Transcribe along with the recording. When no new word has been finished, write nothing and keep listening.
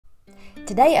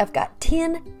Today I've got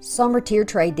 10 summer tier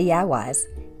tray DIYs.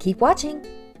 Keep watching.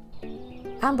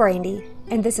 I'm Brandy,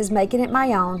 and this is Making It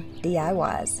My Own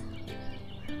DIYs.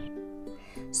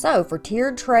 So for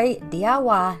tiered tray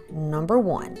DIY number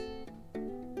 1,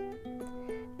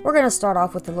 we're going to start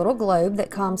off with the little globe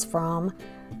that comes from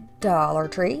Dollar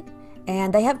Tree,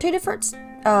 and they have two different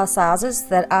sizes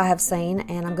that I have seen,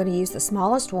 and I'm going to use the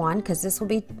smallest one because this will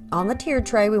be on the tiered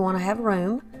tray. We want to have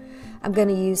room. I'm going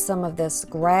to use some of this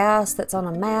grass that's on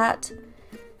a mat,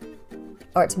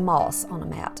 or it's moss on a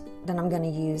mat. Then I'm going to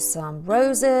use some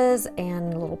roses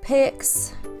and little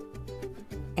picks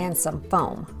and some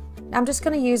foam. I'm just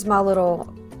going to use my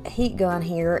little heat gun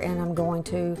here, and I'm going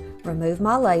to remove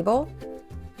my label.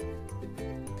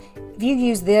 If you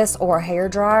use this or a hair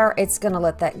dryer, it's going to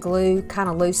let that glue kind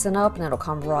of loosen up and it'll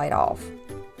come right off.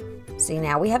 See,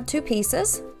 now we have two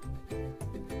pieces.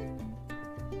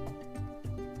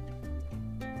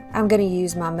 I'm going to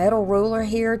use my metal ruler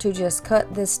here to just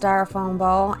cut this styrofoam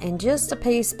ball in just a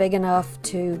piece big enough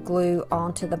to glue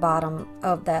onto the bottom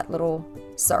of that little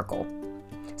circle.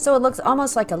 So it looks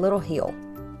almost like a little hill.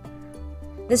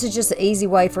 This is just an easy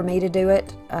way for me to do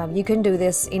it. You can do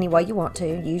this any way you want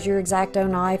to. Use your X-Acto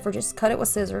knife or just cut it with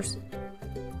scissors.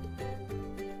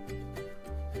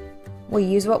 We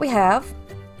use what we have.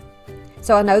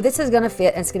 So I know this is going to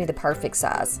fit and it's going to be the perfect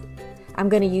size. I'm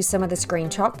going to use some of this green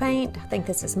chalk paint. I think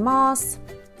this is moss.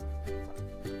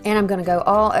 And I'm going to go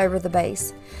all over the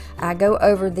base. I go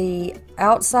over the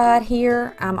outside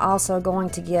here. I'm also going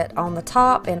to get on the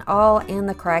top and all in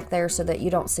the crack there so that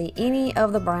you don't see any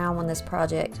of the brown when this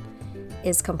project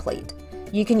is complete.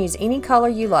 You can use any color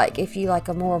you like. If you like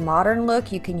a more modern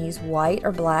look, you can use white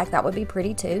or black. That would be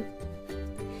pretty too.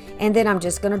 And then I'm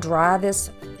just going to dry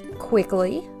this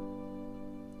quickly.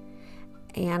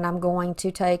 And I'm going to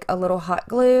take a little hot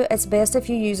glue. It's best if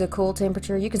you use a cool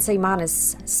temperature. You can see mine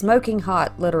is smoking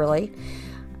hot, literally.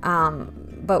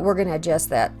 But we're going to adjust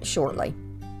that shortly.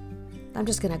 I'm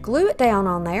just going to glue it down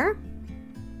on there.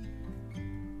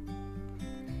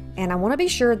 And I want to be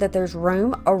sure that there's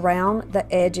room around the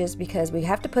edges because we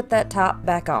have to put that top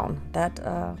back on, that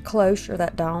cloche or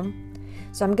that dome.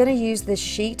 So I'm going to use this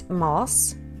sheet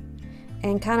moss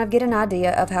and kind of get an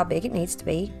idea of how big it needs to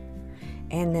be.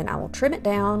 And then I will trim it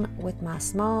down with my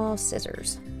small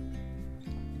scissors.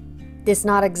 This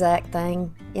not exact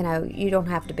thing, you know, you don't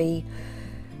have to be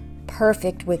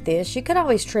perfect with this. You could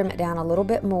always trim it down a little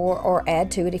bit more or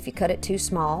add to it if you cut it too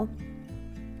small.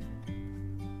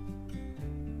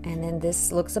 And then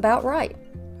this looks about right.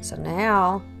 So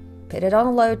now put it on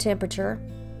a low temperature.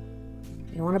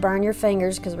 You don't want to burn your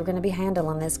fingers because we're going to be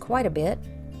handling this quite a bit.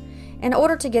 In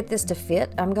order to get this to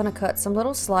fit, I'm going to cut some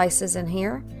little slices in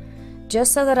here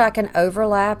just so that I can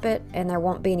overlap it and there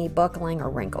won't be any buckling or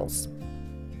wrinkles.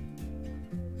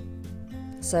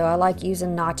 So I like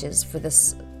using notches for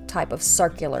this type of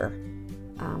circular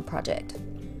project.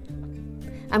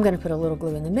 I'm going to put a little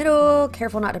glue in the middle.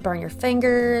 Careful not to burn your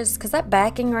fingers because that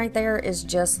backing right there is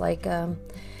just like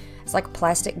it's like a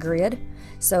plastic grid.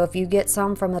 So if you get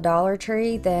some from the Dollar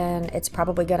Tree, then it's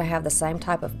probably going to have the same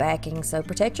type of backing. So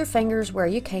protect your fingers where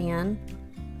you can.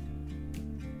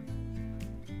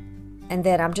 And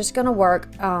then I'm just going to work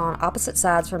on opposite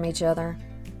sides from each other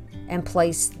and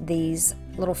place these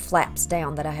little flaps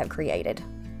down that I have created.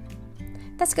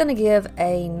 That's going to give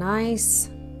a nice,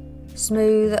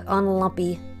 smooth,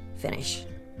 unlumpy finish.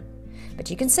 But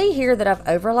you can see here that I've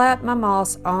overlapped my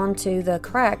moss onto the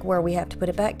crack where we have to put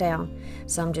it back down.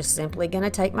 So I'm just simply going to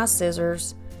take my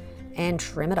scissors and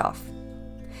trim it off.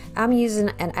 I'm using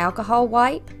an alcohol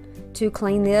wipe to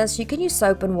clean this. You can use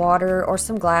soap and water or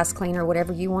some glass cleaner,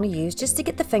 whatever you want to use, just to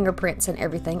get the fingerprints and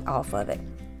everything off of it.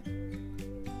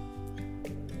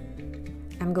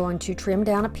 I'm going to trim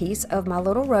down a piece of my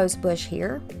little rose bush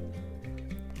here.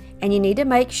 And you need to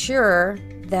make sure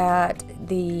that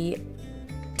the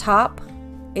top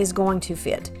is going to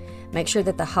fit. Make sure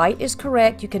that the height is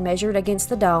correct. You can measure it against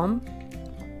the dome.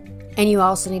 And you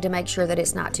also need to make sure that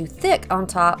it's not too thick on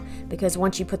top because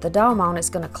once you put the dome on, it's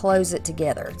going to close it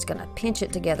together. It's going to pinch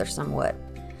it together somewhat.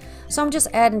 So I'm just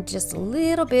adding just a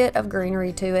little bit of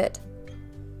greenery to it.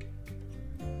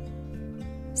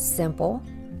 Simple.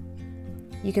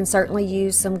 You can certainly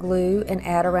use some glue and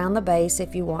add around the base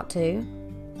if you want to.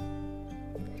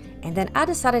 And then I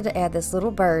decided to add this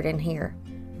little bird in here.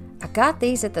 I got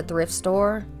these at the thrift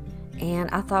store.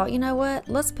 And I thought, you know what,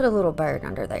 let's put a little bird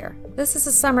under there. This is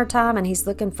the summertime and he's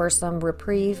looking for some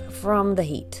reprieve from the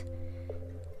heat.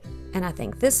 And I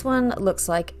think this one looks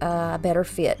like a better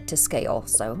fit to scale.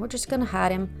 So we're just going to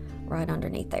hide him right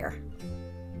underneath there.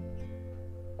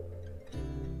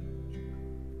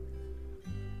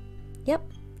 Yep,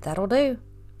 that'll do.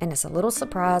 and it's a little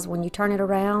surprise when you turn it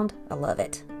around. I love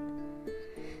it.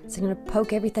 So I'm going to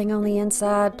poke everything on the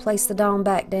inside, place the dome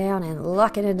back down, and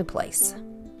lock it into place.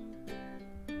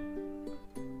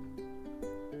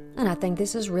 And I think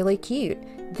this is really cute.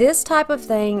 This type of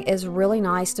thing is really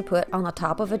nice to put on the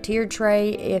top of a tiered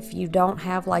tray if you don't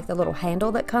have like the little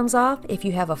handle that comes off. If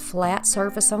you have a flat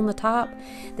surface on the top,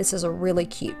 this is a really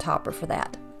cute topper for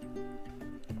that.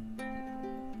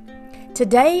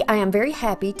 Today, I am very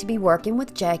happy to be working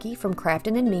with Jackie from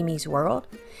Craftin' and Mimi's World.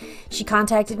 She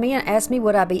contacted me and asked me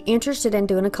would I be interested in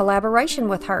doing a collaboration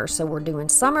with her, so we're doing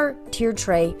summer tiered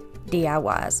tray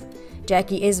DIYs.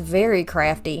 Jackie is very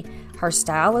crafty. Her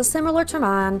style is similar to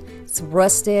mine. It's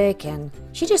rustic, and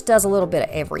she just does a little bit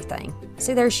of everything.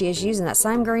 See, there she is using that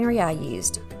same greenery I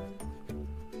used.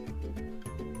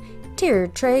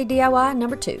 Tiered tray DIY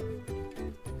number 2.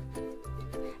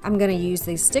 I'm going to use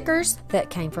these stickers that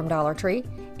came from Dollar Tree.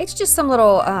 It's just some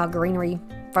little greenery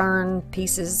fern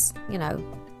pieces, you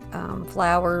know,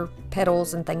 flower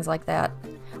petals and things like that,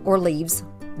 or leaves.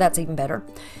 That's even better.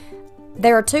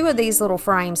 There are 2 of these little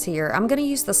frames here. I'm going to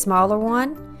use the smaller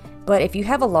one, but if you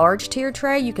have a large tier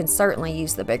tray, you can certainly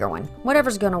use the bigger one.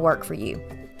 Whatever's going to work for you.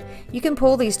 You can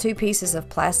pull these 2 pieces of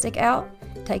plastic out,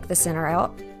 take the center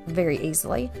out very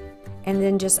easily, and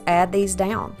then just add these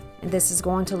down. And this is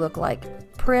going to look like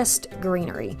pressed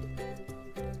greenery.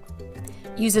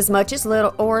 Use as much as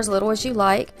little or as little as you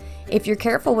like. If you're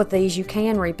careful with these, you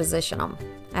can reposition them.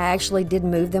 I actually did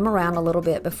move them around a little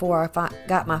bit before I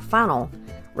got my final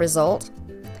result.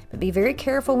 But be very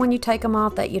careful when you take them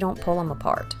off that you don't pull them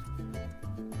apart.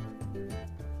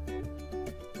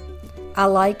 I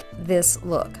like this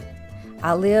look.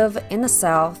 I live in the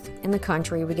South, in the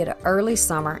country. We get an early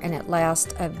summer and it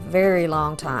lasts a very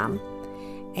long time.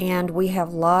 And we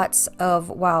have lots of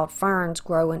wild ferns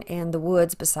growing in the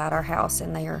woods beside our house,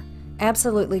 and they are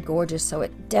absolutely gorgeous, so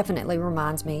it definitely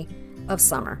reminds me of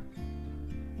summer.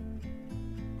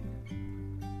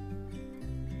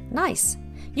 Nice.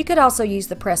 You could also use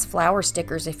the pressed flower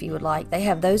stickers if you would like. They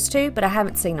have those too, but I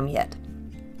haven't seen them yet.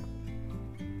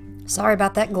 Sorry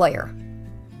about that glare.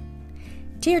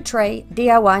 Tiered tray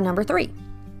DIY number 3.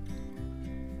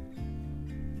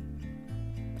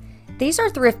 These are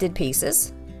thrifted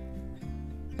pieces,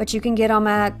 but you can get them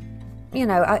at, you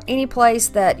know, any place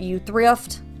that you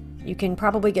thrift. You can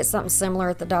probably get something similar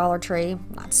at the Dollar Tree,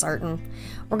 not certain.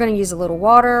 We're going to use a little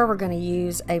water, we're going to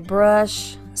use a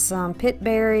brush, some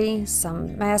pitberry,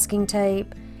 some masking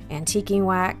tape, antiquing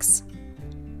wax.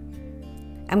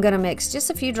 I'm going to mix just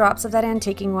a few drops of that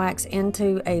antiquing wax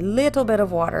into a little bit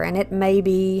of water, and it may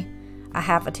be a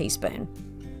half a teaspoon.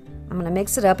 I'm going to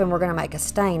mix it up and we're going to make a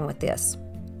stain with this.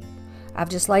 I've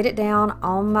just laid it down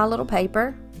on my little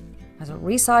paper. As we're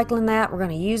recycling that, we're going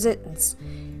to use it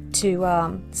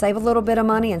to save a little bit of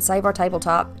money and save our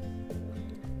tabletop.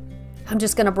 I'm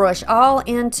just going to brush all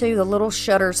into the little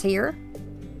shutters here.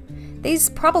 These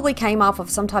probably came off of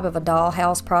some type of a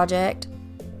dollhouse project.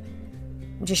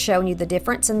 I'm just showing you the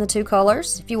difference in the 2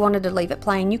 colors. If you wanted to leave it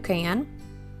plain, you can.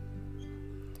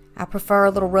 I prefer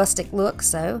a little rustic look,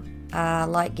 so I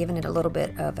like giving it a little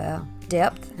bit of a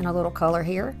depth and a little color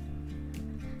here.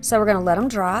 So we're going to let them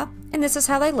dry, and this is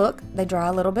how they look. They dry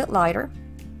a little bit lighter.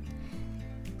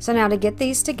 So now to get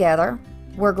these together,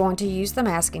 we're going to use the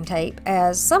masking tape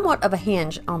as somewhat of a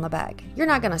hinge on the back. You're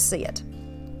not going to see it.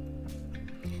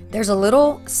 There's a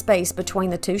little space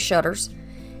between the 2 shutters,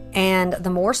 and the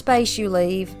more space you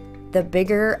leave, the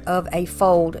bigger of a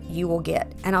fold you will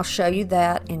get. And I'll show you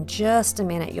that in just a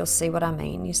minute. You'll see what I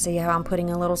mean. You see how I'm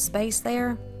putting a little space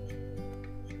there?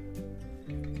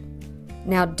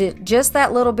 Now, just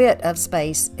that little bit of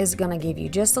space is going to give you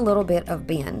just a little bit of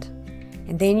bend.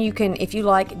 And then you can, if you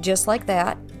like just like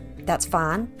that, that's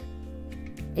fine.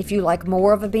 If you like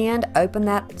more of a bend, open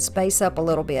that space up a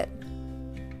little bit.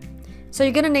 So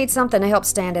you're going to need something to help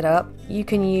stand it up. You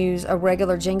can use a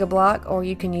regular Jenga block, or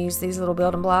you can use these little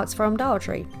building blocks from Dollar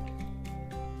Tree.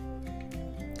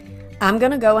 I'm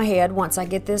going to go ahead, once I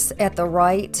get this at the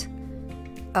right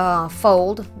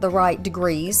fold, the right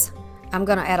degrees, I'm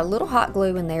going to add a little hot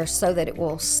glue in there so that it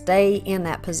will stay in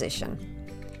that position.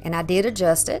 And I did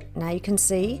adjust it. Now you can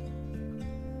see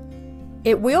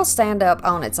it will stand up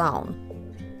on its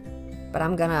own, but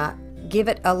I'm going to give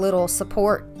it a little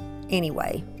support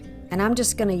anyway. And I'm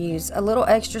just going to use a little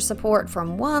extra support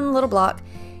from one little block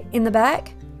in the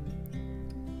back,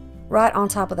 right on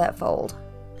top of that fold.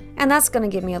 And that's going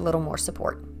to give me a little more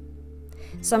support.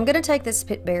 So I'm going to take this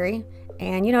pitberry,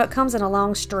 and you know, it comes in a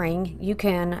long string.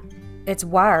 It's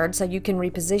wired, so you can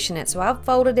reposition it. So I've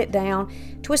folded it down,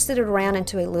 twisted it around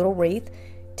into a little wreath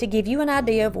to give you an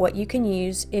idea of what you can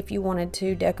use if you wanted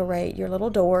to decorate your little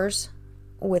doors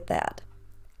with that.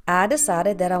 I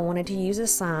decided that I wanted to use a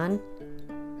sign,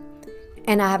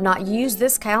 and I have not used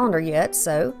this calendar yet,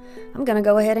 so I'm going to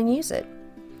go ahead and use it.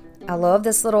 I love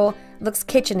this little, looks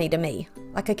kitchen-y to me,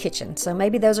 like a kitchen, so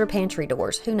maybe those are pantry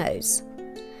doors, who knows.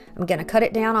 I'm going to cut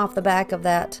it down off the back of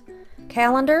that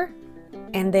calendar,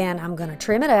 and then I'm going to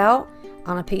trim it out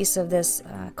on a piece of this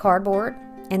cardboard,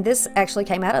 and this actually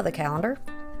came out of the calendar.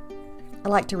 I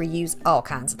like to reuse all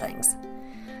kinds of things.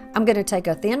 I'm going to take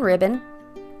a thin ribbon,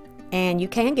 and you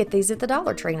can get these at the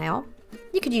Dollar Tree now.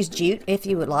 You could use jute if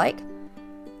you would like,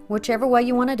 whichever way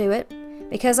you want to do it,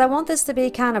 because I want this to be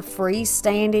kind of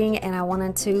freestanding, and I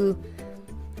wanted to,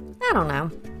 I don't know,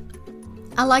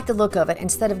 I like the look of it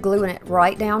instead of gluing it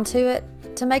right down to it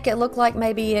to make it look like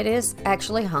maybe it is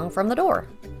actually hung from the door.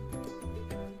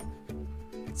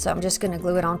 So I'm just going to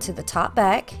glue it onto the top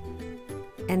back,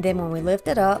 and then when we lift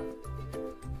it up,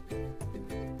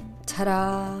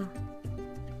 ta-da!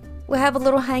 We'll have a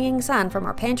little hanging sign from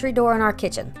our pantry door in our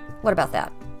kitchen. What about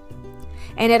that?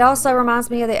 And it also reminds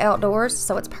me of the outdoors,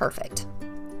 so it's perfect.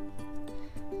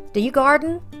 Do you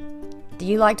garden? Do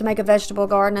you like to make a vegetable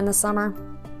garden in the summer?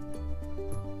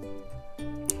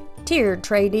 Tiered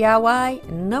tray DIY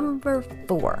number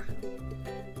 4.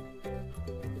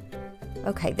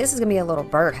 Okay, this is going to be a little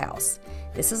birdhouse.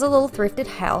 This is a little thrifted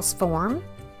house form.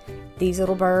 These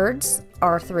little birds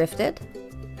are thrifted.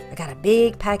 I got a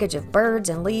big package of birds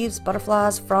and leaves,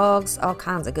 butterflies, frogs, all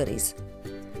kinds of goodies.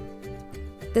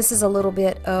 This is a little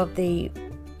bit of the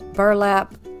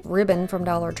burlap ribbon from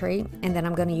Dollar Tree, and then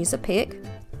I'm going to use a pick.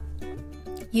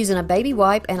 Using a baby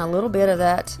wipe and a little bit of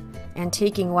that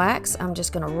antiquing wax, I'm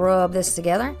just going to rub this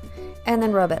together and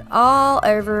then rub it all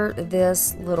over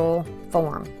this little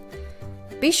form.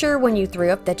 Be sure when you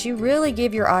thrift that you really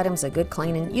give your items a good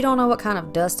cleaning. You don't know what kind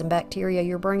of dust and bacteria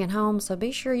you're bringing home, so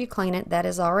be sure you clean it. That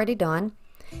is already done.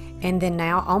 And then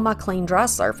now on my clean dry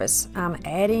surface, I'm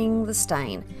adding the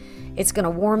stain. It's going to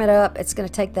warm it up. It's going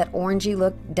to take that orangey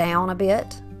look down a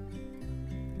bit.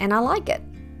 And I like it.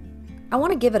 I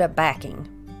want to give it a backing.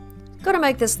 I'm going to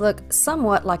make this look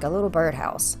somewhat like a little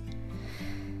birdhouse.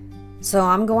 So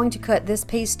I'm going to cut this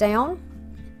piece down,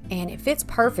 and it fits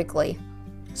perfectly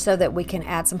so that we can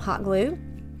add some hot glue.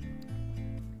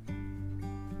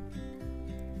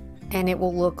 And it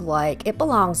will look like it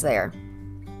belongs there.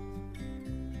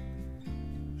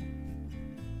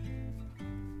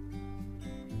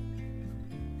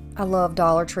 I love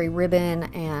Dollar Tree ribbon,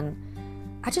 and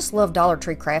I just love Dollar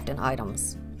Tree crafting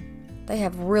items. They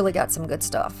have really got some good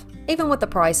stuff. Even with the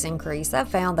price increase, I've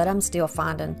found that I'm still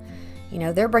finding, you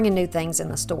know, they're bringing new things in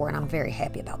the store, and I'm very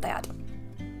happy about that.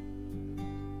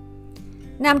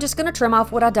 Now I'm just going to trim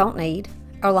off what I don't need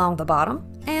along the bottom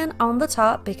and on the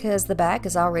top because the back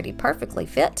is already perfectly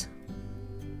fit.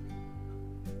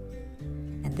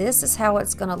 And this is how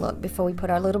it's going to look before we put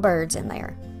our little birds in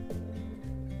there.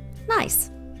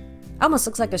 Nice. Almost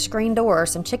looks like a screen door or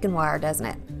some chicken wire, doesn't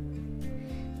it?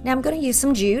 Now I'm going to use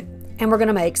some jute, and we're going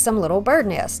to make some little bird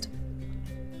nest.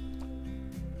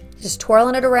 Just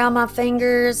twirling it around my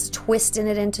fingers, twisting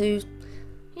it into,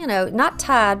 you know, not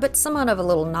tied, but somewhat of a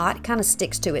little knot. It kind of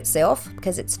sticks to itself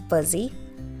because it's fuzzy.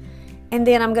 And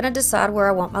then I'm going to decide where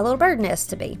I want my little bird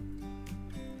nest to be.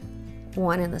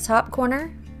 One in the top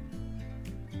corner.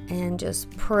 And just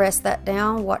press that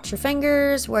down. Watch your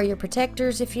fingers, wear your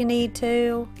protectors if you need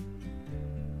to.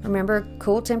 Remember,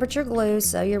 cool temperature glue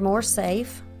so you're more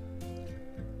safe.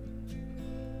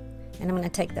 And I'm going to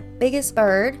take the biggest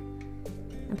bird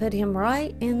and put him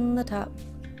right in the top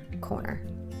corner.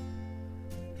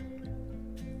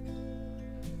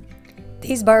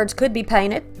 These birds could be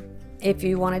painted if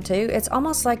you wanted to. It's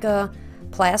almost like a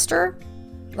plaster,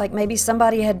 like maybe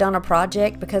somebody had done a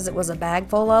project because it was a bag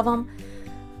full of them,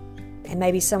 and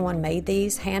maybe someone made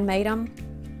these, handmade them.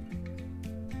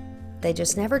 They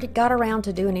just never got around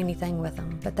to doing anything with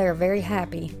them, but they're very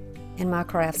happy in my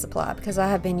craft supply because I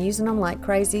have been using them like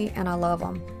crazy and I love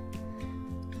them.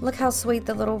 Look how sweet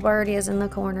the little bird is in the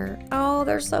corner. Oh,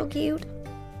 they're so cute.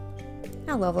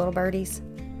 I love little birdies.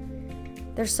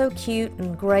 They're so cute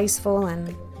and graceful,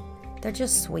 and they're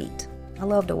just sweet. I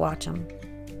love to watch them.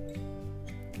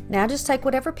 Now just take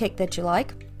whatever pick that you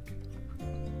like.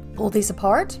 Pull these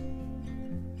apart.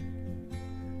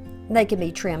 They can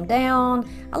be trimmed down.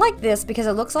 I like this because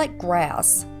it looks like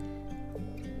grass.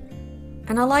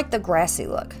 And I like the grassy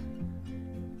look.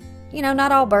 You know,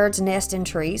 not all birds nest in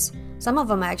trees. Some of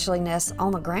them actually nest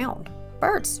on the ground.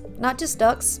 Birds, not just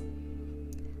ducks.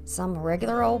 Some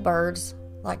regular old birds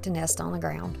like to nest on the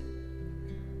ground.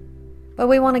 But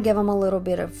we want to give them a little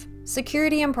bit of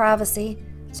security and privacy,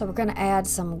 so we're going to add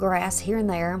some grass here and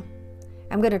there.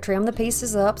 I'm going to trim the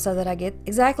pieces up so that I get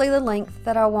exactly the length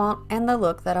that I want and the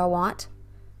look that I want.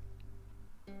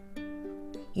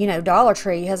 You know, Dollar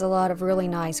Tree has a lot of really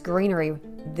nice greenery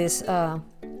this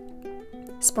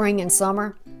spring and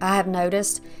summer. I have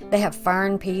noticed they have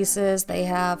fern pieces. They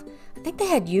have, I think they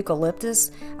had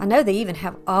eucalyptus. I know they even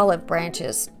have olive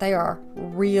branches. They are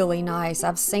really nice.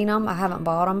 I've seen them. I haven't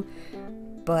bought them.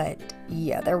 But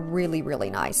yeah, they're really, really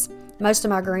nice. Most of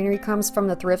my greenery comes from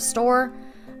the thrift store.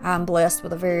 I'm blessed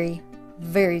with a very,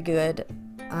 very good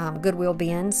Goodwill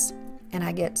bins, and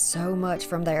I get so much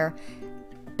from there.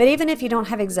 But even if you don't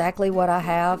have exactly what I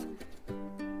have,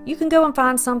 you can go and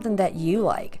find something that you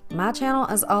like. My channel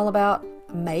is all about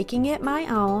making it my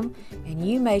own, and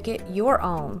you make it your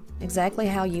own, exactly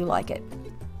how you like it.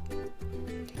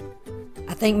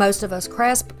 I think most of us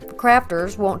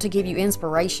crafters want to give you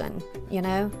inspiration, you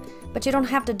know, but you don't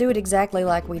have to do it exactly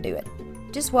like we do it.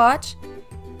 Just watch,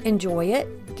 enjoy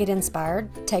it, get inspired,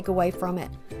 take away from it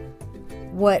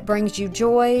what brings you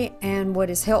joy and what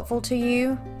is helpful to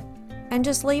you, and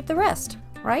just leave the rest,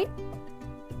 right?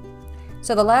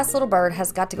 So the last little bird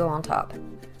has got to go on top.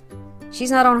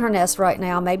 She's not on her nest right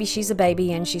now. Maybe she's a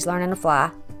baby and she's learning to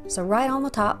fly. So right on the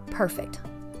top, perfect.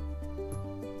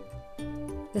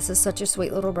 This is such a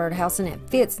sweet little birdhouse, and it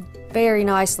fits very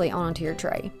nicely on a tiered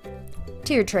tray.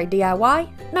 Tiered tray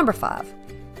DIY number 5.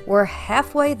 We're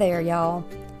halfway there, y'all.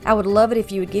 I would love it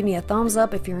if you would give me a thumbs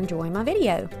up if you're enjoying my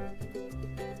video.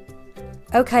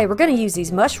 Okay, we're going to use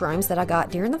these mushrooms that I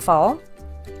got during the fall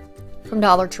from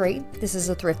Dollar Tree. This is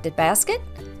a thrifted basket,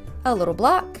 a little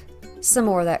block, some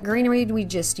more of that greenery we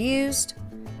just used,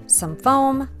 some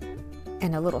foam,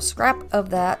 and a little scrap of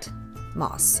that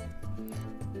moss.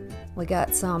 We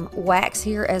got some wax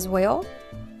here as well.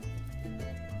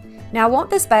 Now I want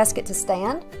this basket to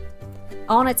stand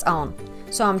on its own.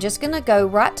 So I'm just going to go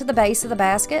right to the base of the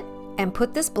basket and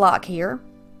put this block here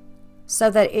so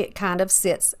that it kind of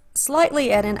sits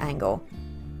slightly at an angle.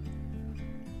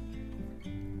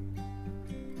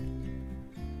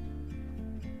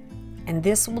 And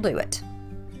this will do it.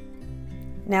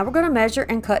 Now we're going to measure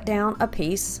and cut down a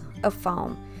piece of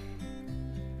foam.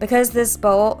 Because this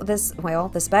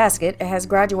basket, it has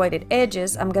graduated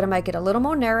edges, I'm going to make it a little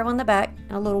more narrow in the back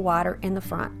and a little wider in the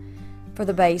front for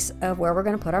the base of where we're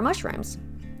going to put our mushrooms.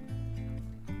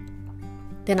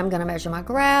 Then I'm going to measure my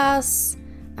grass.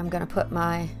 I'm going to put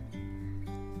my,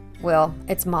 well,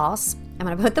 it's moss. I'm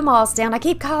going to put the moss down. I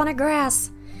keep calling it grass.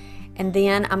 And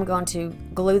then I'm going to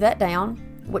glue that down,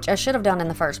 which I should have done in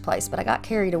the first place, but I got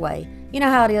carried away. You know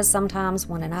how it is sometimes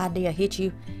when an idea hits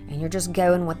you and you're just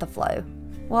going with the flow.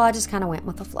 Well, I just kind of went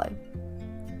with the flow.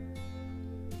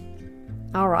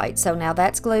 All right, so now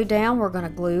that's glued down. We're going to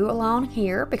glue along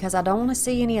here because I don't want to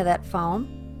see any of that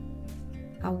foam.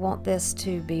 I want this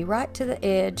to be right to the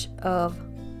edge of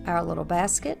our little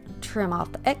basket. Trim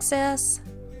off the excess.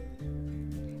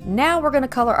 Now we're going to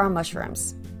color our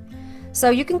mushrooms. So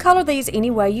you can color these any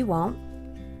way you want,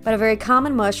 but a very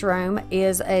common mushroom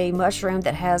is a mushroom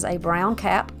that has a brown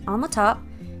cap on the top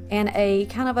and a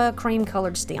kind of a cream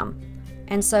colored stem.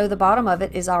 And so the bottom of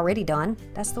it is already done.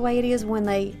 That's the way it is when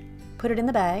they put it in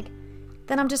the bag.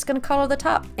 Then I'm just going to color the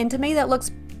top. And to me that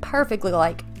looks perfectly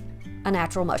like a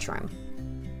natural mushroom.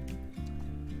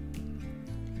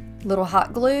 Little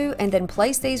hot glue, and then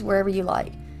place these wherever you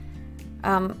like.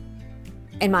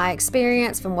 In my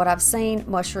experience, from what I've seen,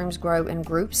 mushrooms grow in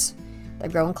groups. They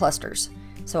grow in clusters.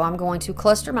 So I'm going to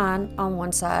cluster mine on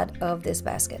one side of this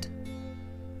basket.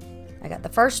 I got the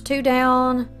first 2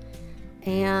 down.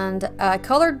 And I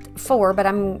colored 4, but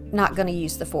I'm not going to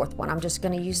use the 4th one. I'm just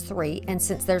going to use 3. And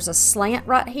since there's a slant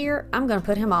right here, I'm going to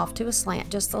put him off to a slant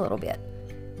just a little bit.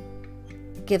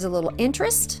 Gives a little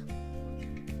interest.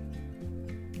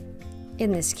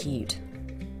 Isn't this cute?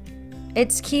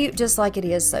 It's cute just like it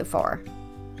is so far.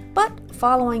 But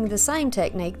following the same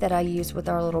technique that I used with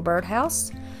our little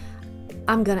birdhouse,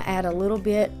 I'm going to add a little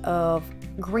bit of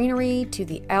greenery to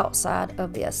the outside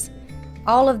of this.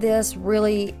 All of this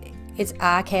really, it's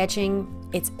eye-catching,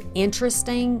 it's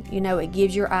interesting, you know, it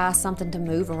gives your eye something to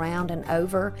move around and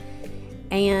over,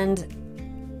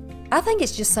 and I think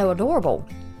it's just so adorable.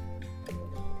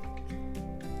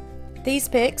 These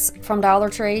picks from Dollar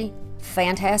Tree,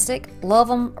 fantastic, love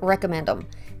them, recommend them.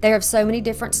 They have so many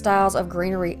different styles of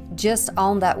greenery just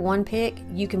on that one pick.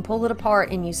 You can pull it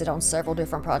apart and use it on several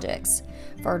different projects.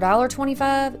 For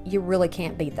 $1.25, you really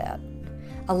can't beat that.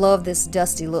 I love this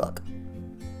dusty look.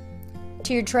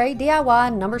 Tiered tray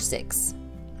DIY number 6.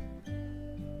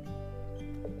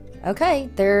 Okay,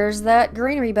 there's that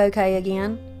greenery bouquet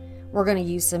again. We're going to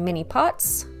use some mini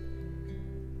pots.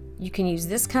 You can use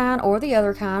this kind or the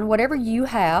other kind, whatever you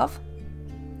have.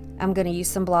 I'm going to use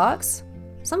some blocks.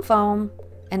 some foam,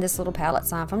 and this little palette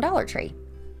sign from Dollar Tree.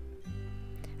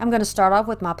 I'm going to start off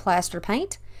with my plaster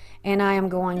paint, and I am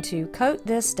going to coat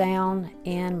this down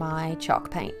in my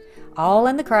chalk paint, all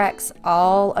in the cracks,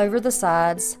 all over the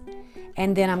sides,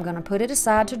 and then I'm going to put it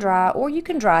aside to dry, or you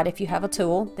can dry it if you have a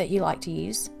tool that you like to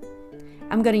use.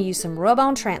 I'm going to use some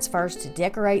rub-on transfers to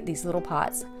decorate these little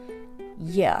pots.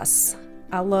 Yes,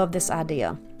 I love this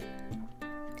idea.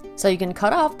 So you can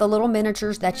cut off the little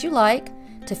miniatures that you like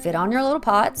to fit on your little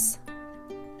pots.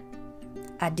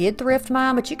 I did thrift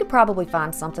mine, but you could probably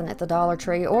find something at the Dollar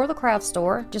Tree or the craft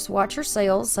store. Just watch your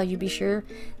sales so you be sure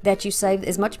that you save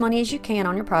as much money as you can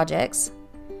on your projects.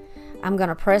 I'm going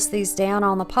to press these down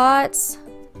on the pots,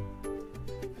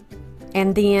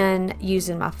 and then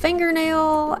using my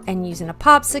fingernail and using a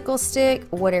popsicle stick,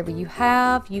 whatever you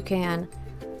have, you can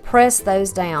press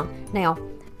those down. Now,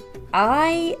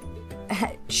 I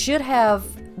should have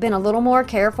been a little more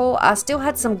careful. I still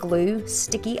had some glue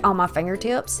sticky on my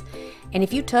fingertips, and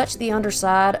if you touch the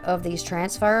underside of these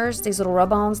transfers, these little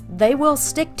rub-ons, they will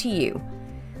stick to you.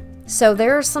 So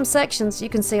there are some sections you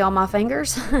can see on my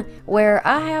fingers where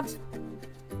I have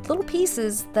little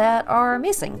pieces that are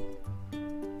missing.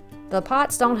 The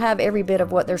pots don't have every bit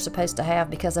of what they're supposed to have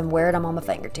because I'm wearing them on my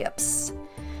fingertips.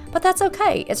 But that's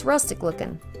okay, it's rustic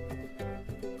looking.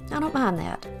 I don't mind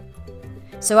that.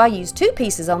 So I used two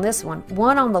pieces on this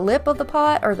one on the lip of the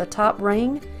pot or the top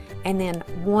ring, and then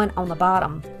one on the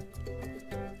bottom.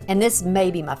 And this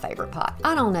may be my favorite pot.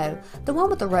 I don't know. The one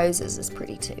with the roses is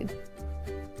pretty too.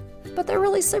 But they're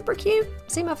really super cute.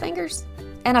 See my fingers?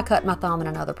 And I cut my thumb in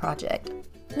another project.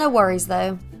 No worries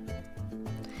though.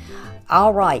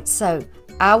 Alright, so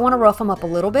I want to rough them up a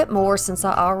little bit more since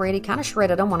I already kind of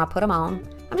shredded them when I put them on.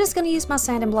 I'm just going to use my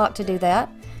sanding block to do that.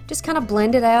 Just kind of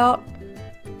blend it out.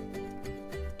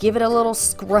 Give it a little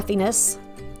scruffiness.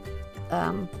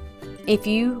 If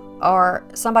you are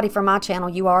somebody from my channel,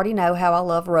 you already know how I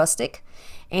love rustic.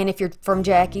 And if you're from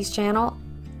Jackie's channel,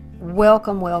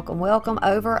 welcome, welcome, welcome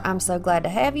over. I'm so glad to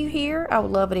have you here. I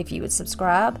would love it if you would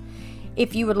subscribe.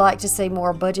 If you would like to see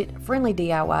more budget-friendly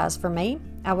DIYs from me,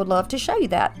 I would love to show you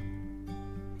that.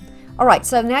 Alright,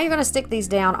 so now you're going to stick these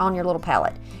down on your little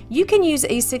palette. You can use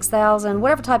E6000,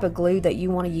 whatever type of glue that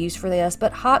you want to use for this,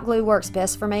 but hot glue works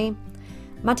best for me.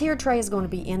 My tiered tray is going to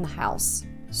be in the house,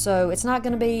 so it's not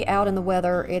going to be out in the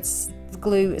weather. The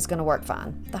glue is going to work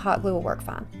fine. The hot glue will work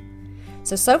fine.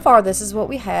 So far this is what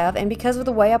we have, and because of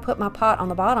the way I put my pot on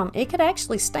the bottom, it could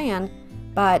actually stand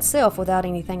by itself without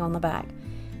anything on the back.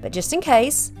 But just in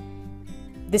case,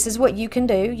 this is what you can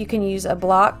do. You can use a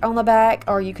block on the back,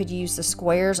 or you could use the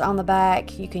squares on the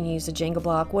back. You can use a Jenga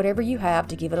block, whatever you have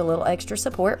to give it a little extra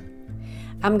support.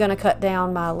 I'm going to cut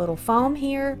down my little foam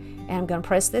here, and I'm going to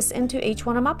press this into each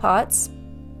one of my pots.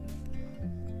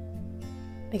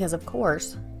 Because of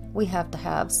course, we have to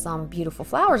have some beautiful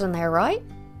flowers in there, right?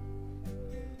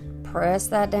 Press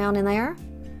that down in there.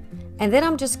 And then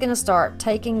I'm just going to start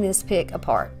taking this pick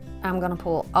apart. I'm going to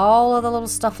pull all of the little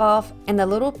stuff off, and the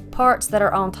little parts that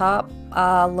are on top,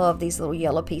 I love these little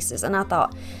yellow pieces, and I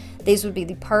thought these would be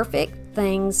the perfect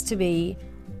things to be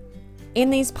in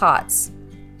these pots.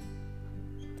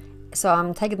 So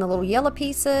I'm taking the little yellow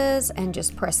pieces and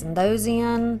just pressing those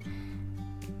in,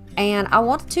 and I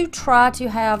want to try to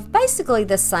have basically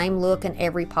the same look in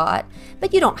every pot,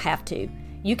 but you don't have to.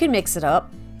 You can mix it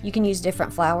up. You can use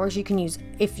different flowers. You can use,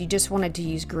 if you just wanted to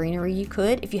use greenery, you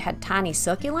could. If you had tiny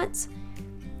succulents,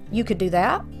 you could do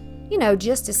that. You know,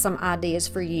 just as some ideas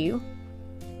for you.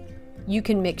 You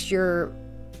can mix your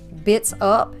bits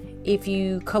up. If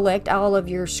you collect all of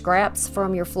your scraps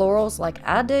from your florals like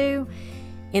I do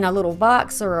in a little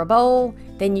box or a bowl,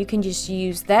 then you can just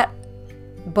use that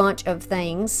bunch of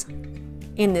things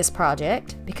in this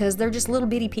project because they're just little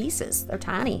bitty pieces. They're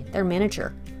tiny. They're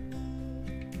miniature.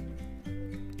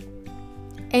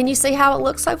 And you see how it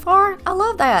looks so far? I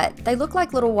love that. They look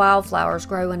like little wildflowers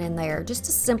growing in there. Just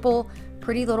a simple,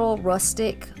 pretty little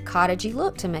rustic, cottagey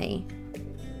look to me.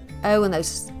 Oh, and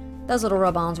those little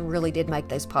rub-ons really did make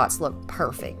those pots look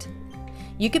perfect.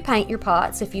 You could paint your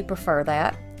pots if you prefer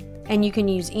that. And you can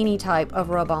use any type of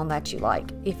rub-on that you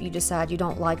like if you decide you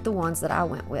don't like the ones that I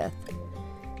went with.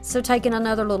 So taking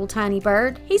another little tiny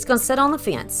bird, he's going to sit on the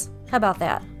fence. How about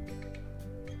that?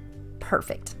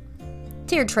 Perfect.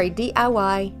 Tiered tray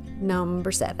DIY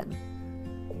number 7.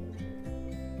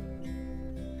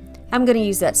 I'm going to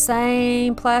use that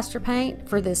same plaster paint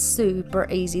for this super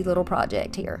easy little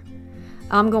project here.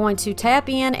 I'm going to tap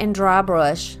in and dry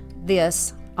brush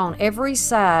this on every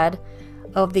side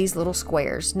of these little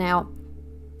squares. Now,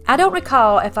 I don't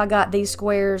recall if I got these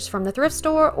squares from the thrift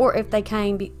store or if they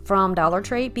came from Dollar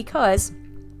Tree, because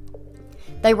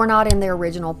They were not in their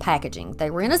original packaging. They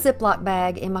were in a Ziploc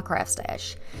bag in my craft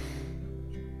stash.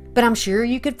 But I'm sure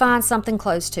you could find something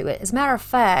close to it. As a matter of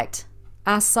fact,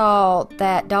 I saw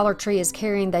that Dollar Tree is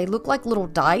carrying, they look like little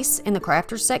dice in the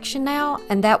crafters section now,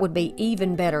 and that would be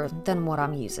even better than what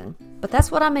I'm using. But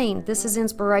that's what I mean. This is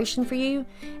inspiration for you.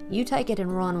 You take it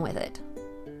and run with it.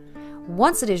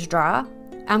 Once it is dry,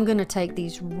 I'm going to take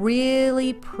these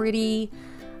really pretty,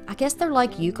 I guess they're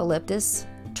like eucalyptus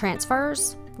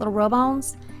transfers, little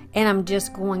rub-ons, and I'm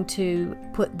just going to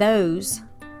put those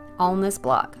on this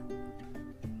block.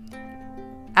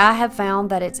 I have found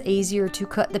that it's easier to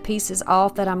cut the pieces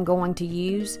off that I'm going to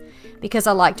use because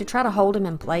I like to try to hold them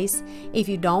in place. If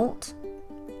you don't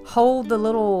hold the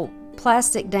little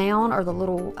plastic down, or the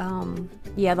little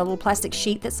the little plastic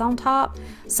sheet that's on top,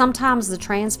 sometimes the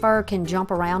transfer can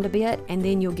jump around a bit, and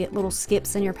then you'll get little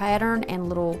skips in your pattern and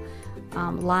little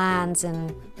lines,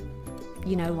 and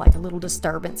you know, like a little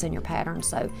disturbance in your pattern.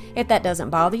 So if that doesn't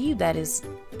bother you, that is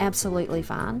absolutely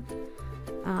fine.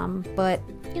 But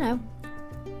you know,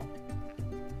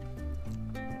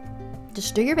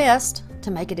 just do your best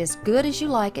to make it as good as you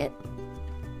like it.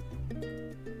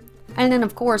 And then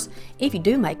of course, if you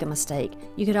do make a mistake,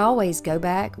 you could always go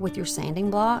back with your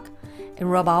sanding block and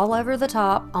rub all over the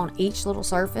top on each little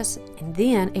surface, and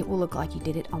then it will look like you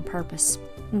did it on purpose.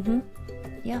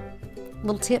 Yeah,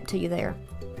 little tip to you there.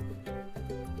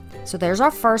 So there's our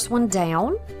first one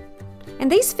down. And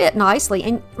these fit nicely,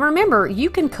 and remember, you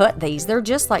can cut these. They're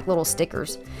just like little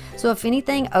stickers. So if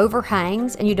anything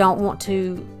overhangs and you don't want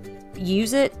to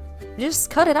use it, just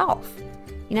cut it off.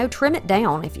 You know, trim it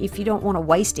down. If you don't want to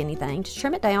waste anything, just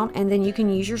trim it down, and then you can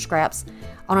use your scraps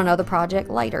on another project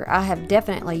later. I have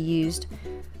definitely used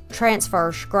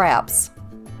transfer scraps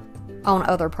on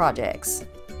other projects.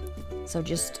 So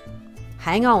just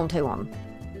hang on to them.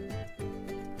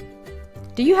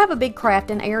 Do you have a big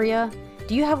crafting area?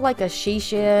 Do you have like a she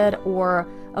shed or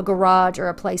a garage or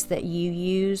a place that you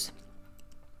use?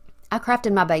 I craft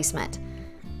in my basement.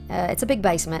 It's a big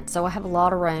basement, so I have a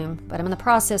lot of room, but I'm in the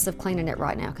process of cleaning it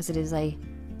right now because it is a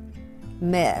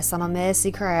mess. I'm a messy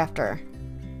crafter.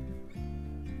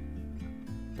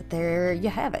 But there you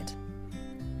have it.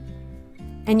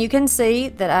 And you can see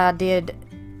that I did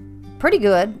pretty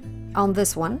good on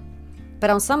this one, but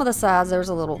on some of the sides there's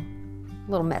a little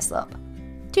mess up.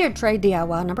 Tiered tray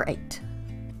DIY number 8.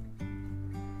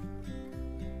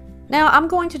 Now I'm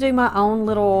going to do my own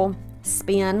little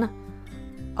spin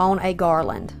on a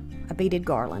garland, a beaded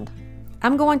garland.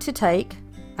 I'm going to take,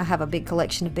 I have a big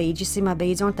collection of beads. You see my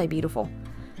beads, aren't they beautiful?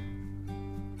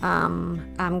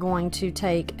 I'm going to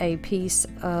take a piece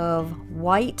of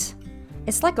white,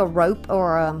 it's like a rope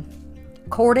or a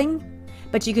cording,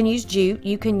 but you can use jute,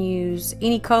 you can use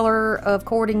any color of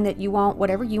cording that you want,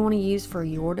 whatever you want to use for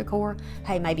your decor.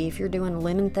 Hey, maybe if you're doing a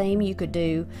lemon theme, you could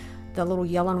do the little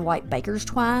yellow and white baker's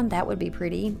twine, that would be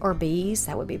pretty, or bees,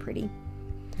 that would be pretty.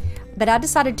 But I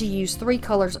decided to use 3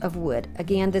 colors of wood.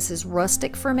 Again, this is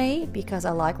rustic for me because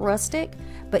I like rustic,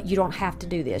 but you don't have to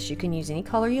do this. You can use any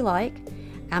color you like.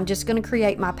 I'm just going to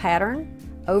create my pattern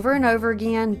over and over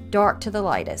again, dark to the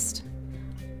lightest.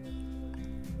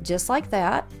 Just like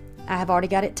that. I have already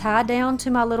got it tied down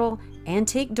to my little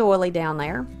antique doily down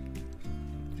there.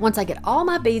 Once I get all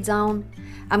my beads on,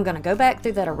 I'm going to go back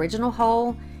through that original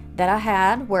hole that I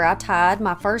had where I tied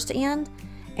my first end,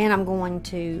 and I'm going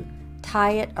to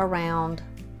tie it around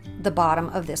the bottom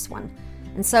of this one.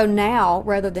 And so now,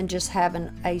 rather than just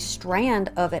having a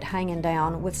strand of it hanging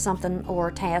down with something or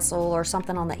a tassel or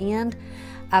something on the end,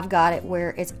 I've got it where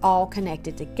it's all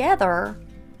connected together,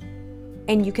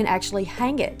 and you can actually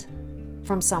hang it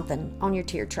from something on your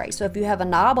tiered tray. So if you have a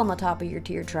knob on the top of your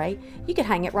tiered tray, you can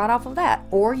hang it right off of that,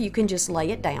 or you can just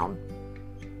lay it down.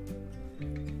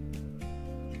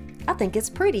 I think it's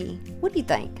pretty. What do you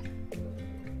think?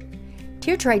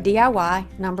 Tiered tray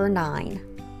DIY number 9.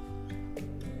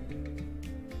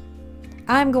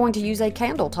 I'm going to use a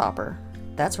candle topper.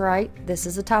 That's right, this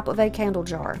is the top of a candle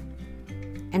jar.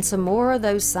 And some more of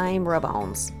those same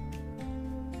rub-ons.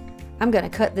 I'm going to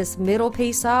cut this middle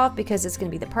piece off because it's going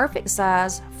to be the perfect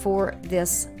size for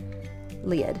this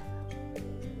lid.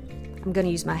 I'm going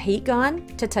to use my heat gun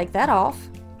to take that off.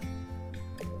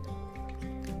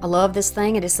 I love this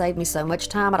thing. It has saved me so much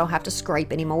time. I don't have to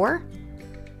scrape anymore.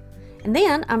 And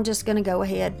then I'm just going to go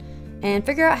ahead and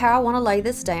figure out how I want to lay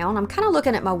this down. I'm kind of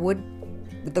looking at my wood,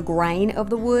 the grain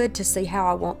of the wood, to see how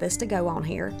I want this to go on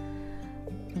here.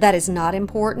 That is not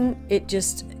important. It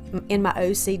just, in my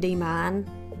OCD mind,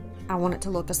 I want it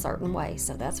to look a certain way.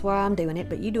 So that's why I'm doing it.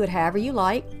 But you do it however you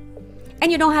like.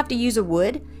 And you don't have to use a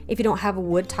wood. If you don't have a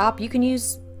wood top, you can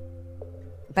use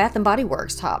Bath and Body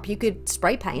Works top. You could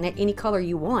spray paint it any color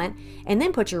you want and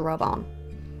then put your rub on.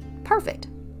 Perfect.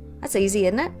 That's easy,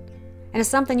 isn't it? And it's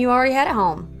something you already had at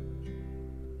home.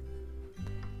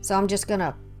 So I'm just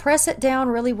gonna press it down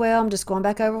really well. I'm just going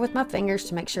back over with my fingers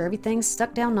to make sure everything's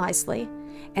stuck down nicely.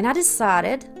 And I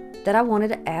decided that I wanted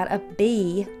to add a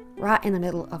bee right in the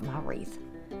middle of my wreath.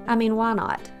 I mean, why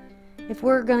not? If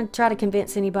we're gonna try to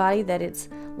convince anybody that it's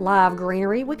live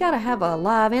greenery, we gotta have a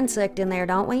live insect in there,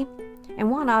 don't we? And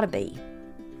why not a bee?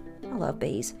 I love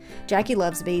bees. Jackie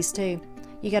loves bees too.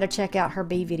 You gotta check out her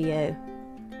bee video.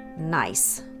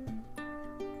 Nice.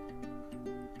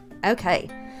 Okay,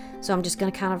 so I'm just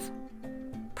gonna kind of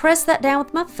press that down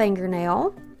with my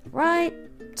fingernail, right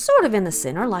sort of in the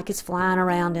center, like it's flying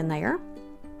around in there.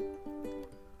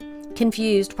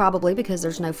 Confused probably because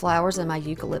there's no flowers in my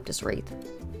eucalyptus wreath.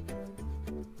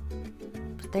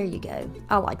 But there you go.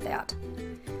 I like that.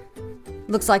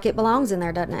 Looks like it belongs in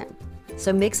there, doesn't it?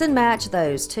 So mix and match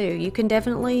those too. You can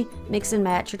definitely mix and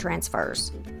match your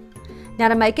transfers. Now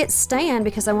to make it stand,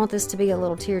 because I want this to be a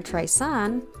little tiered tray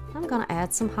sign, I'm going to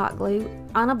add some hot glue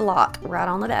on a block right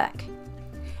on the back.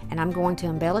 And I'm going to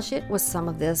embellish it with some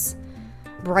of this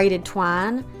braided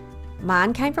twine.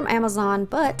 Mine came from Amazon,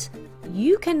 but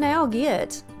you can now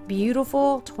get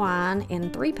beautiful twine in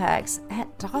 3-packs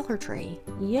at Dollar Tree.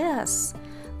 Yes,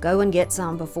 go and get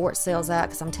some before it sells out,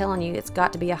 because I'm telling you, it's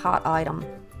got to be a hot item.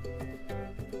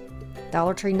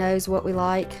 Dollar Tree knows what we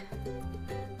like.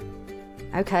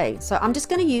 Okay, so I'm just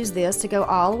going to use this to go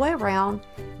all the way around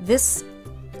this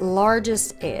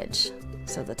largest edge.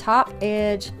 So the top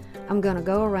edge, I'm going to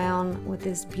go around with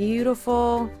this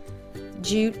beautiful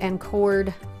jute and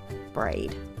cord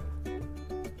braid.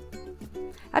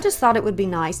 I just thought it would be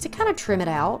nice to kind of trim it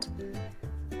out.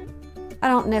 I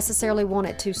don't necessarily want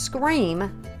it to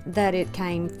scream that it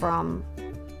came from,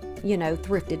 you know,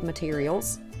 thrifted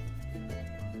materials.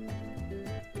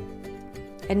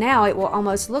 And now it will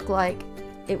almost look like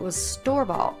it was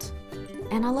store-bought.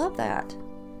 And I love that.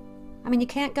 I mean, you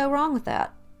can't go wrong with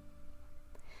that.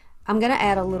 I'm going to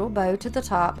add a little bow to the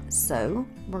top, so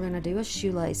we're going to do a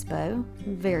shoelace bow.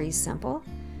 Very simple.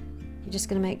 You're just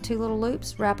going to make 2 little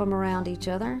loops, wrap them around each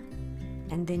other,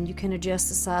 and then you can adjust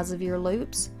the size of your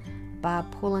loops by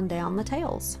pulling down the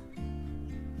tails.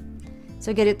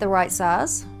 So get it the right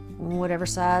size. Whatever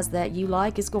size that you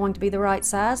like is going to be the right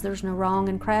size. There's no wrong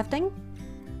in crafting.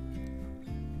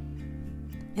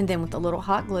 And then with the little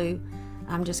hot glue,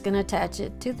 I'm just going to attach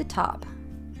it to the top.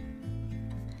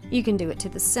 You can do it to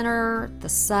the center, the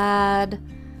side,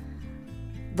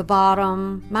 the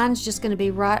bottom. Mine's just going to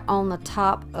be right on the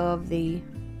top of the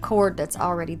cord that's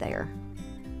already there.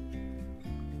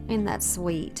 Isn't that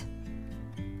sweet?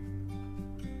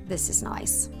 This is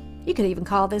nice. You could even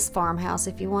call this farmhouse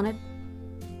if you wanted.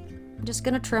 I'm just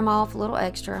going to trim off a little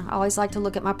extra. I always like to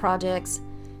look at my projects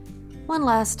one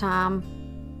last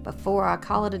time before I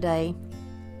call it a day.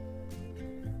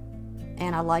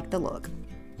 And I like the look.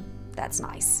 That's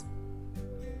nice.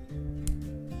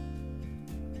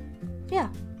 Yeah,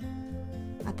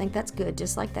 I think that's good,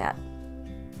 just like that.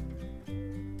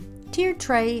 Tiered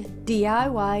tray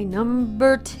DIY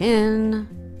number 10.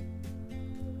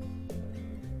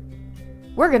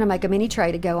 We're gonna make a mini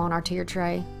tray to go on our tiered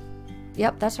tray.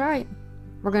 Yep, that's right.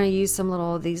 We're gonna use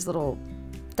some these little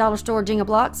dollar store Jenga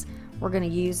blocks. We're gonna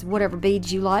use whatever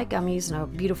beads you like. I'm using a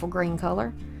beautiful green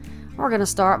color. We're gonna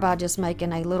start by just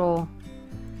making a little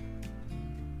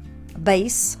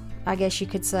base, I guess you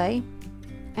could say.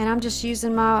 And I'm just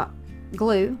using my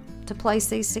glue to place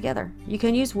these together. You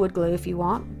can use wood glue if you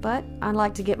want, but I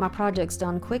like to get my projects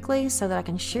done quickly so that I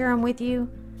can share them with you.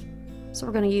 So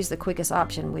we're going to use the quickest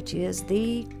option, which is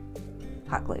the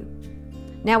hot glue.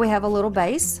 Now we have a little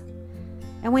base,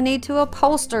 and we need to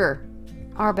upholster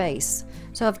our base.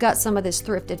 So I've got some of this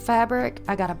thrifted fabric.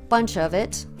 I got a bunch of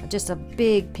it, just a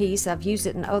big piece. I've used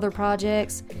it in other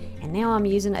projects, and now I'm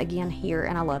using it again here,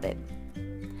 and I love it.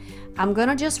 I'm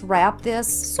gonna just wrap this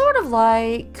sort of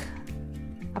like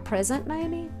a present,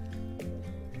 maybe.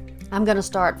 I'm gonna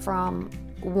start from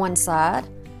one side,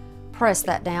 press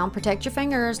that down, protect your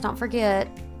fingers, don't forget.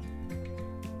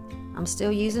 I'm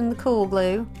still using the cool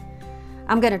glue.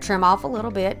 I'm gonna trim off a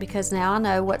little bit because now I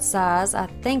know what size I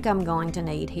think I'm going to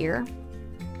need here.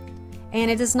 And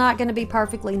it is not gonna be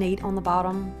perfectly neat on the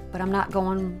bottom, but I'm not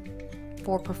going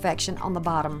for perfection on the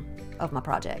bottom of my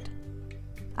project.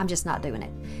 I'm just not doing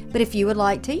it. But if you would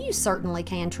like to, you certainly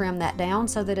can trim that down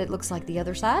so that it looks like the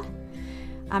other side.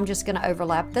 I'm just going to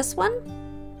overlap this one.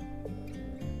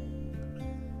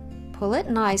 Pull it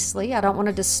nicely. I don't want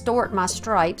to distort my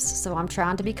stripes, so I'm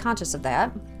trying to be conscious of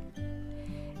that.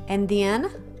 And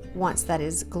then, once that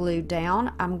is glued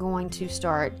down, I'm going to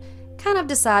start kind of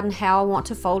deciding how I want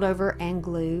to fold over and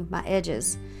glue my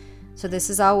edges. So this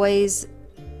is always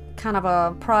kind of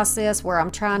a process where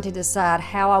I'm trying to decide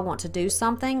how I want to do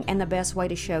something and the best way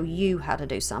to show you how to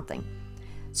do something.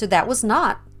 So that was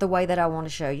not the way that I want to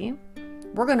show you.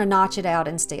 We're going to notch it out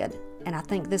instead. And I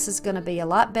think this is going to be a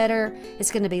lot better.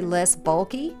 It's going to be less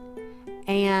bulky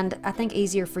and I think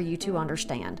easier for you to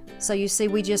understand. So you see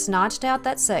we just notched out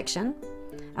that section.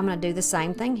 I'm going to do the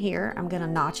same thing here. I'm going to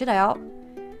notch it out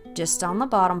just on the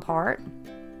bottom part.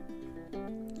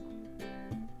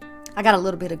 I got a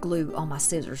little bit of glue on my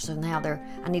scissors, so now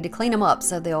I need to clean them up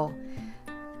so they'll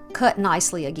cut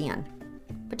nicely again.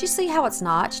 But you see how it's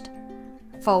notched?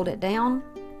 Fold it down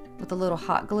with a little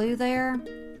hot glue there.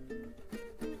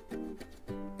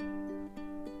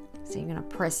 So you're going to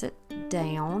press it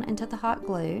down into the hot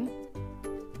glue.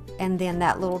 And then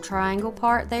that little triangle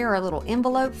part there, or a little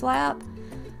envelope flap,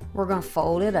 we're going to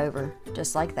fold it over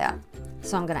just like that.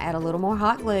 So I'm going to add a little more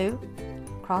hot glue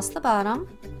across the bottom,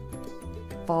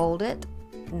 fold it.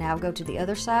 Now go to the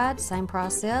other side, same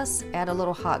process, add a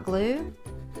little hot glue,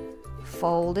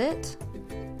 fold it,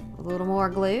 a little more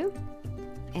glue,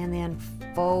 and then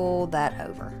fold that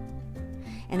over.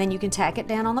 And then you can tack it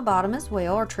down on the bottom as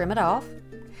well or trim it off.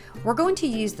 We're going to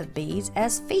use the beads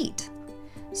as feet.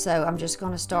 So I'm just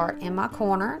going to start in my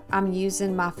corner. I'm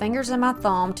using my fingers and my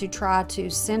thumb to try to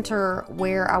center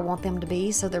where I want them to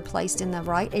be so they're placed in the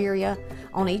right area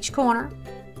on each corner,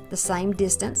 the same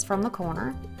distance from the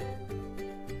corner.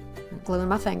 I'm gluing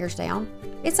my fingers down.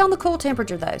 It's on the cool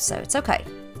temperature though, so it's okay.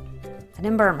 I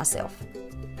didn't burn myself.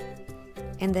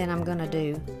 And then I'm going to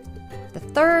do the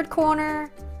third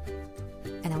corner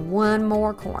and then one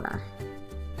more corner.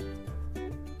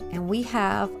 And we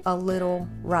have a little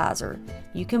riser.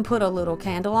 You can put a little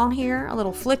candle on here, a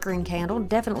little flickering candle,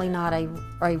 definitely not a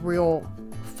real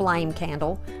flame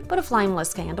candle, but a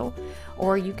flameless candle.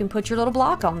 Or you can put your little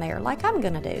block on there like I'm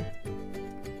gonna do.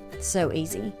 So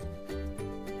easy.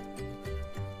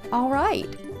 All right,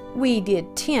 we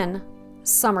did 10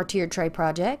 summer tiered tray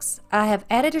projects. I have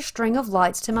added a string of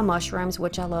lights to my mushrooms,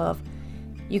 which I love.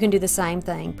 You can do the same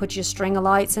thing. Put your string of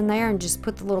lights in there and just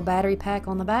put the little battery pack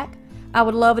on the back. I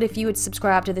would love it if you would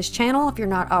subscribe to this channel if you're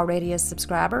not already a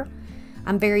subscriber.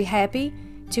 I'm very happy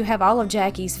to have all of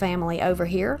Jackie's family over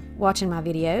here watching my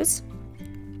videos.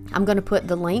 I'm going to put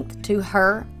the link to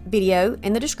her video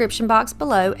in the description box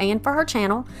below and for her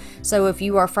channel. So if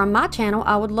you are from my channel,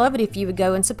 I would love it if you would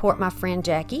go and support my friend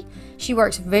Jackie. She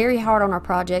works very hard on her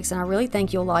projects and I really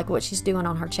think you'll like what she's doing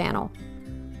on her channel.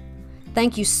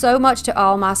 Thank you so much to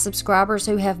all my subscribers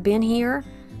who have been here.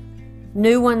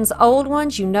 New ones, old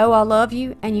ones, you know I love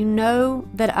you and you know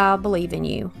that I believe in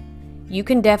you. You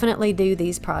can definitely do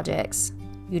these projects.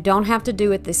 You don't have to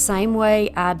do it the same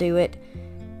way I do it.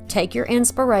 Take your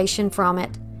inspiration from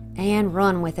it and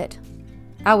run with it.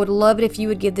 I would love it if you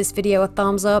would give this video a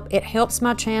thumbs up. It helps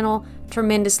my channel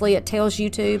tremendously. It tells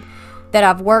YouTube that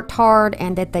I've worked hard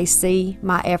and that they see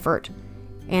my effort,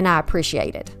 and I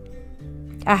appreciate it.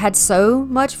 I had so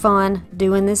much fun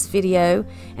doing this video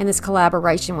and this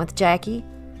collaboration with Jackie.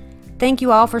 Thank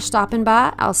you all for stopping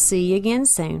by. I'll see you again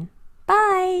soon.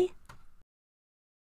 Bye!